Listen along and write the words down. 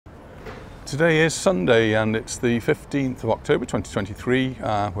Today is Sunday and it's the 15th of October 2023.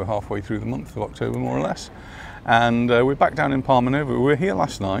 We're halfway through the month of October more or less, and we're back down in Palmanova. We were here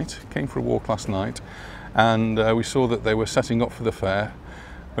last night, came for a walk last night, and we saw that they were setting up for the fair.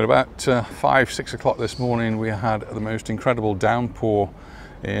 But about 5-6 o'clock this morning we had the most incredible downpour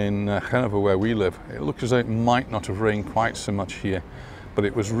in Geneva where we live. It looked as though it might not have rained quite so much here, but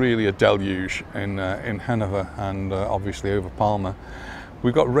it was really a deluge in Geneva and obviously over Palma.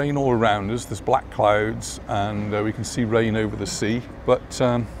 We've got rain all around us, there's black clouds, and we can see rain over the sea, but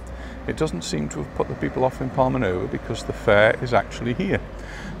it doesn't seem to have put the people off in Palmanova because the fair is actually here.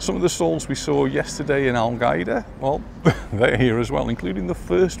 Some of the stalls we saw yesterday in Algaida, well, they're here as well, including the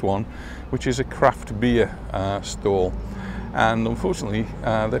first one, which is a craft beer stall. And unfortunately,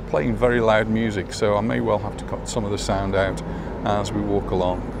 they're playing very loud music, so I may well have to cut some of the sound out as we walk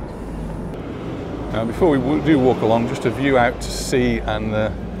along. Now, before we do walk along, just a view out to sea, and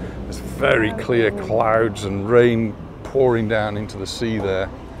there's very clear clouds and rain pouring down into the sea there,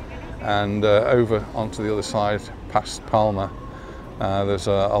 and over onto the other side past Palma there's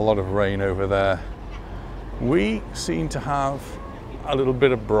a lot of rain over there. We seem to have a little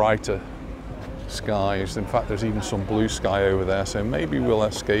bit of brighter skies. In fact, there's even some blue sky over there, so maybe we'll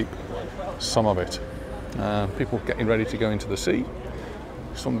escape some of it. People getting ready to go into the sea.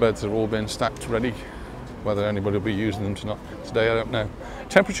 Some beds have all been stacked ready. Whether anybody will be using them today, I don't know.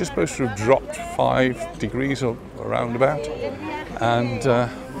 Temperature's supposed to have dropped 5 degrees or around about, and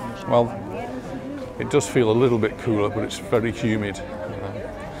well, it does feel a little bit cooler, but it's very humid.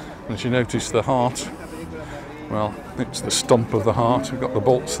 And as you notice, the heart, well, it's the stump of the heart. We've got the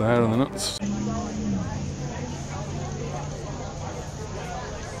bolts there and the nuts.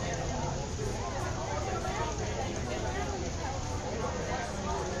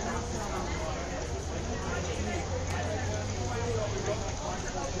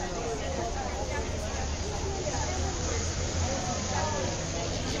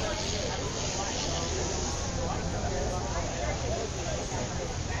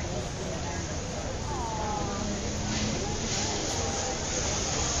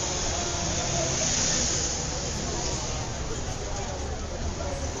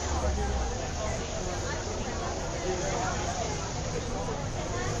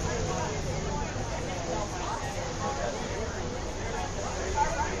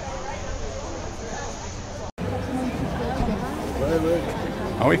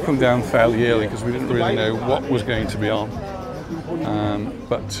 And we come down fairly early because we didn't really know what was going to be on.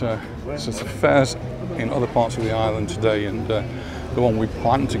 So there's fairs in other parts of the island today, and the one we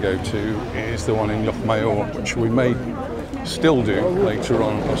plan to go to is the one in Majorca, which we may still do later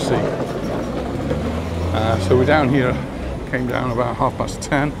on, we'll see. So we're down here, came down about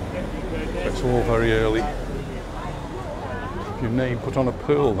 10:30. It's all very early. Your name put on a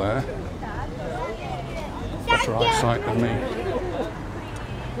pearl there. Better eyesight than me.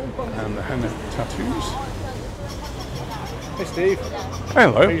 And the henna tattoos. Hey Steve.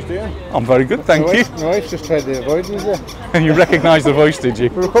 Hello. How you doing? I'm very good, thank you. Nice, just tried to avoid you there. And you recognised the voice, did you?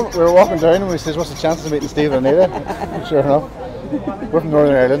 We were walking down and we said, what's the chances of meeting Steve and Anita? Sure enough. We're from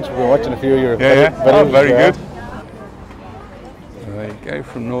Northern Ireland, so we've been watching a few of your videos. Oh, very good. There you go,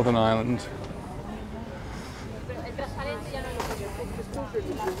 from Northern Ireland.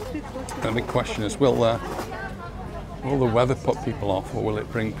 The big question is, will the weather put people off, or will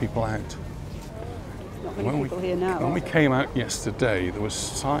it bring people out? When we came out yesterday, there were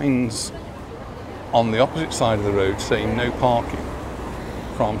signs on the opposite side of the road saying no parking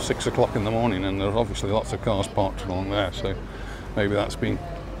from 6 o'clock in the morning, and there's obviously lots of cars parked along there, so maybe that's been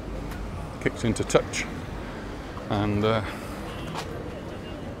kicked into touch. And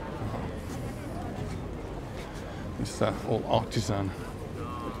it's all artisan,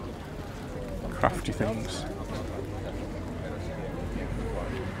 crafty things.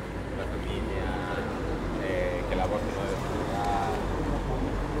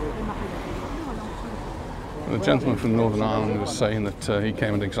 The gentleman from Northern Ireland was saying that he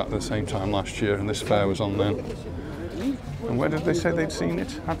came at exactly the same time last year, and this fair was on then. And where did they say they'd seen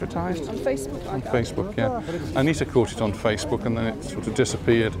it advertised? On Facebook. On Facebook, yeah. Anita caught it on Facebook and then it sort of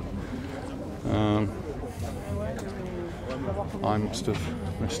disappeared. I must have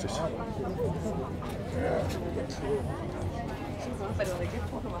missed it.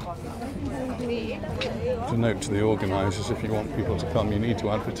 To note to the organisers, if you want people to come, you need to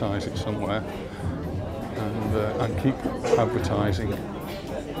advertise it somewhere, and keep advertising.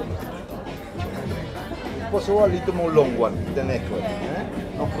 What's a little more long one, the neck one?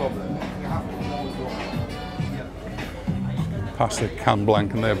 No problem. Past the Can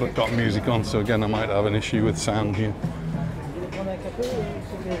Blanc and they've got music on, so again I might have an issue with sound here.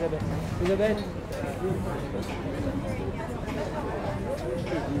 Like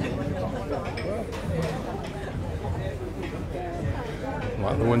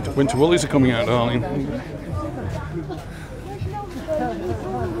the winter woolies are coming out, darling.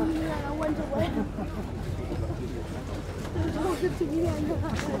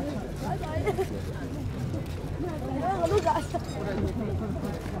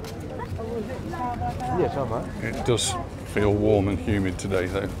 It does feel warm and humid today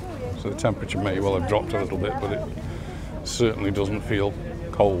though, so the temperature may well have dropped a little bit, but it certainly doesn't feel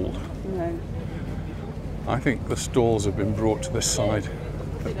cold. No. I think the stalls have been brought to this side.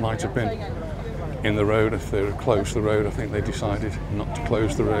 That might have been in the road. If they were close to the road, I think they decided not to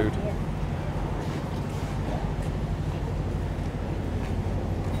close the road.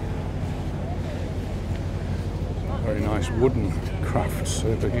 Very nice wooden crafts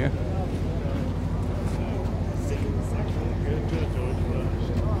over here.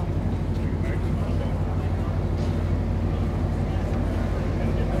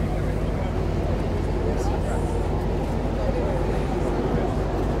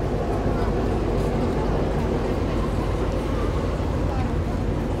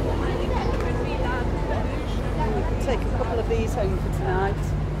 Take a couple of these home for tonight.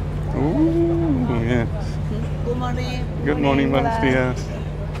 Ooh, yes. Good morning. Good morning, buenos Baleares. dias.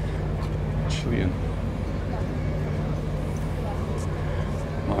 Chilean.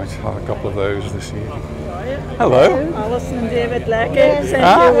 Might have a couple of those this year. Hello. Alison and David Leckett.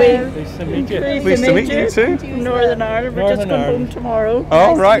 Nice to meet you. Pleased to meet you too. From Northern Ireland. We're just going home tomorrow.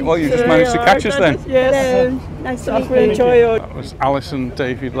 Oh, right. Well, you just managed to catch us then. Yes. Nice to meet you. Enjoy it. That was Alison and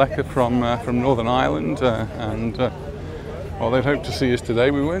David Leckett from Northern Ireland, and well, they'd hoped to see us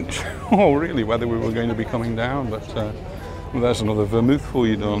today. We weren't sure really whether we were going to be coming down, but well, there's another vermouth for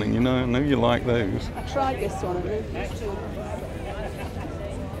you, darling. You know, I know you like those. I tried this one.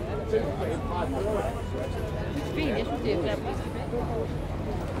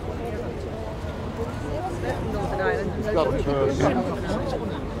 Northern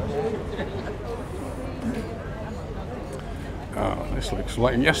Oh, this looks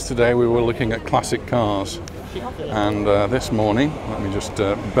like yesterday we were looking at classic cars, and this morning, let me just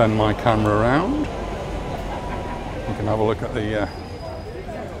bend my camera around. You can have a look at the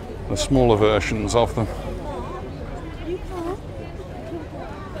smaller versions of them.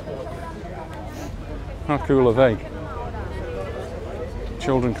 How cool are they?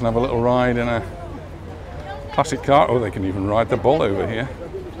 Children can have a little ride in a classic car, or they can even ride the bull over here.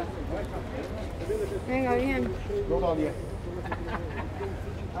 Venga, bien. 12.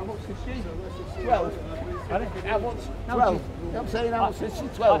 How much? 12. I'm saying how much is she?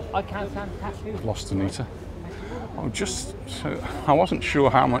 12. I can't stand tattoos. Lost Anita. Oh, just so I wasn't sure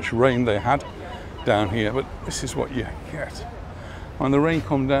how much rain they had down here, but this is what you get. When the rain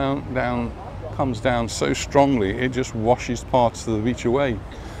comes down so strongly, it just washes parts of the beach away.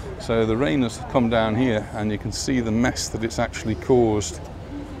 So the rain has come down here, and you can see the mess that it's actually caused,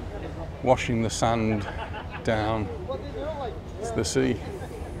 washing the sand down to the sea.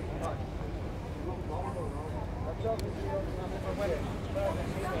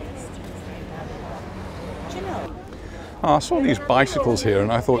 I saw these bicycles here,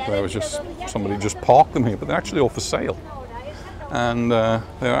 and I thought there was just somebody just parked them here, but they're actually all for sale. And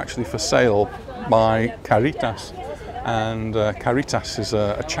they're actually for sale by Caritas. And Caritas is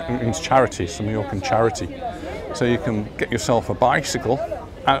means charity, it's a Mallorcan charity. So you can get yourself a bicycle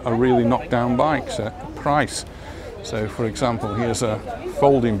at a really knockdown bike, so price. So for example, here's a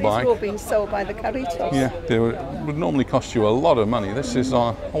folding bike. These will be sold by the Caritas. Yeah, they would normally cost you a lot of money. This is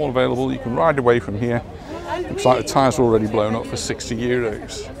all available. You can ride away from here. Looks like the tyres are already blown up for 60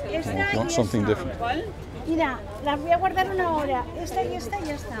 euros. Or if you want something different. Mira, las voy a guardar una hora. Esta y esta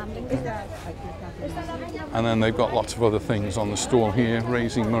y esta. And then they've got lots of other things on the stall here,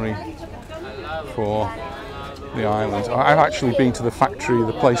 raising money for the island. I've actually been to the factory,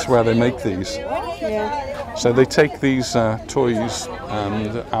 the place where they make these. Yeah. So they take these toys,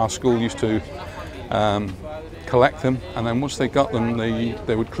 and our school used to collect them, and then once they got them,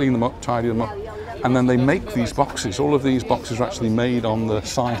 they would clean them up, tidy them up, and then they make these boxes. All of these boxes are actually made on the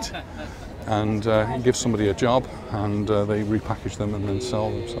site, and you give somebody a job, and they repackage them and then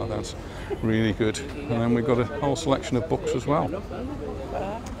sell them. So that's really good. And then we've got a whole selection of books as well.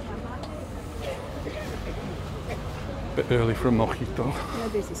 Bit early for a mojito. Yeah,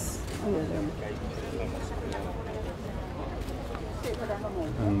 this is.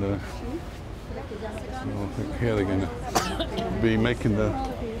 And I think here they're going to be making the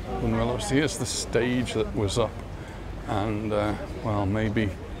Here's the stage that was up, and well, maybe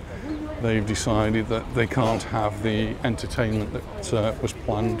they've decided that they can't have the entertainment that was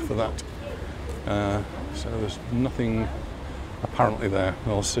planned for that. So there's nothing apparently there.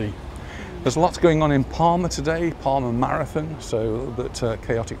 We'll see. There's lots going on in Palma today, Palma Marathon, so a little bit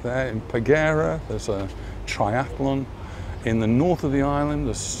chaotic there. In Peguera, there's a triathlon. In the north of the island,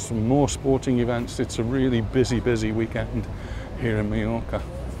 there's some more sporting events. It's a really busy weekend here in Mallorca.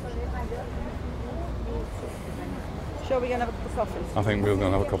 Sure, we're going to have a cup of coffee? I think we're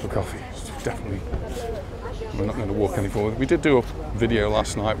going to have a cup of coffee. Definitely. We're not going to walk any forward. We did do a video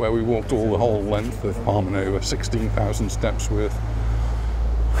last night where we walked the whole length of Palmanova, 16,000 steps worth.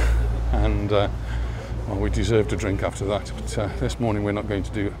 And well, we deserved a drink after that. But this morning we're not going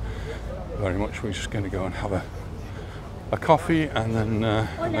to do very much. We're just going to go and have a coffee, and then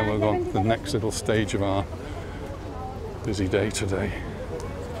we'll go on to the next little stage of our busy day today.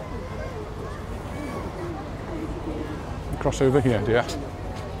 Cross over here, dear.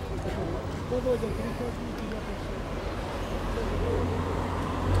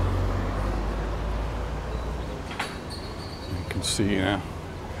 You can see now,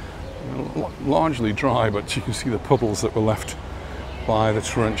 largely dry, but you can see the puddles that were left by the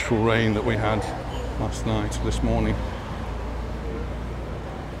torrential rain that we had last night, this morning.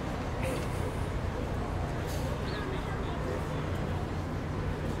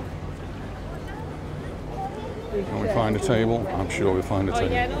 Can we find a table? I'm sure we'll find a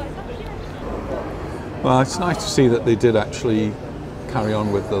table. Well, it's nice to see that they did actually carry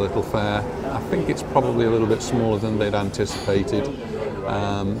on with the little fair. I think it's probably a little bit smaller than they'd anticipated.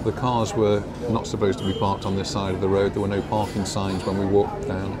 The cars were not supposed to be parked on this side of the road. There were no parking signs when we walked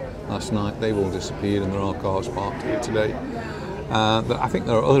down last night. They've all disappeared, and there are cars parked here today. I think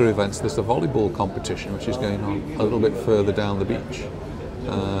there are other events. There's the volleyball competition, which is going on a little bit further down the beach,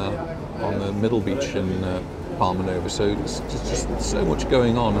 on the middle beach in Palmanova. So there's just so much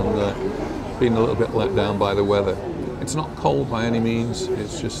going on, and being a little bit let down by the weather. It's not cold by any means,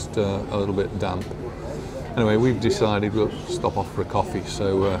 it's just a little bit damp. Anyway, we've decided we'll stop off for a coffee,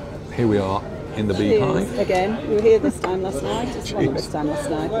 so here we are in the beehive. Cheers again. We were here this time last night. It's not this time last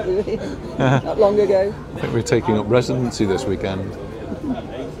night. We were here not long ago. I think we're taking up residency this weekend.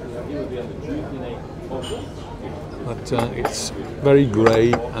 But it's very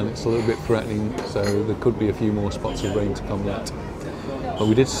grey and it's a little bit threatening, so there could be a few more spots of rain to come yet. But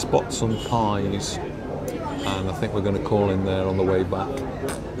we did spot some pies, and I think we're going to call in there on the way back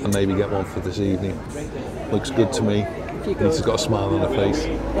and maybe get one for this evening. Looks good to me. She's got a smile on her face.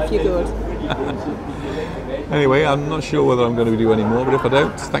 If you're good. Anyway, I'm not sure whether I'm going to do any more, but if I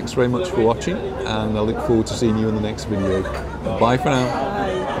don't, thanks very much for watching, and I look forward to seeing you in the next video. Bye for now.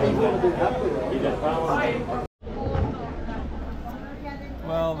 Bye.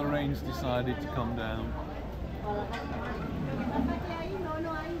 Well, the rain's decided to come down.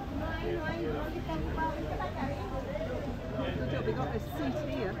 We got this seat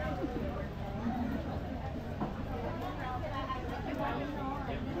here.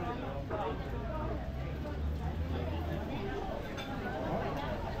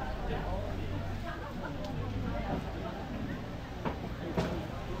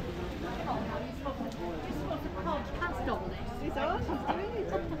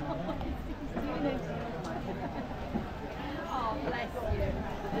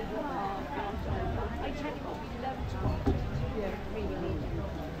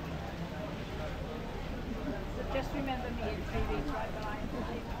 Just remember me in 3 weeks, right? But I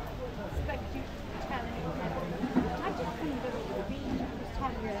expect you to tell me. I just couldn't go to the beach. I was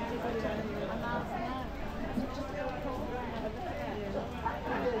telling you, I was a mile an hour. So just go over and have a look at it.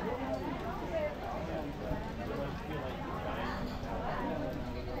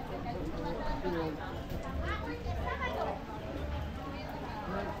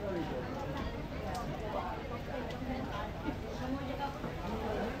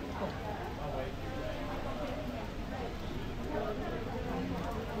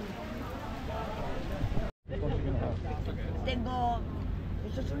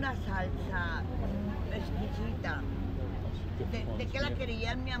 Eso es una salsa exquisita. ¿De qué la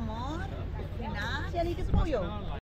querían, mi amor? ¿Final? See, I need a pollo.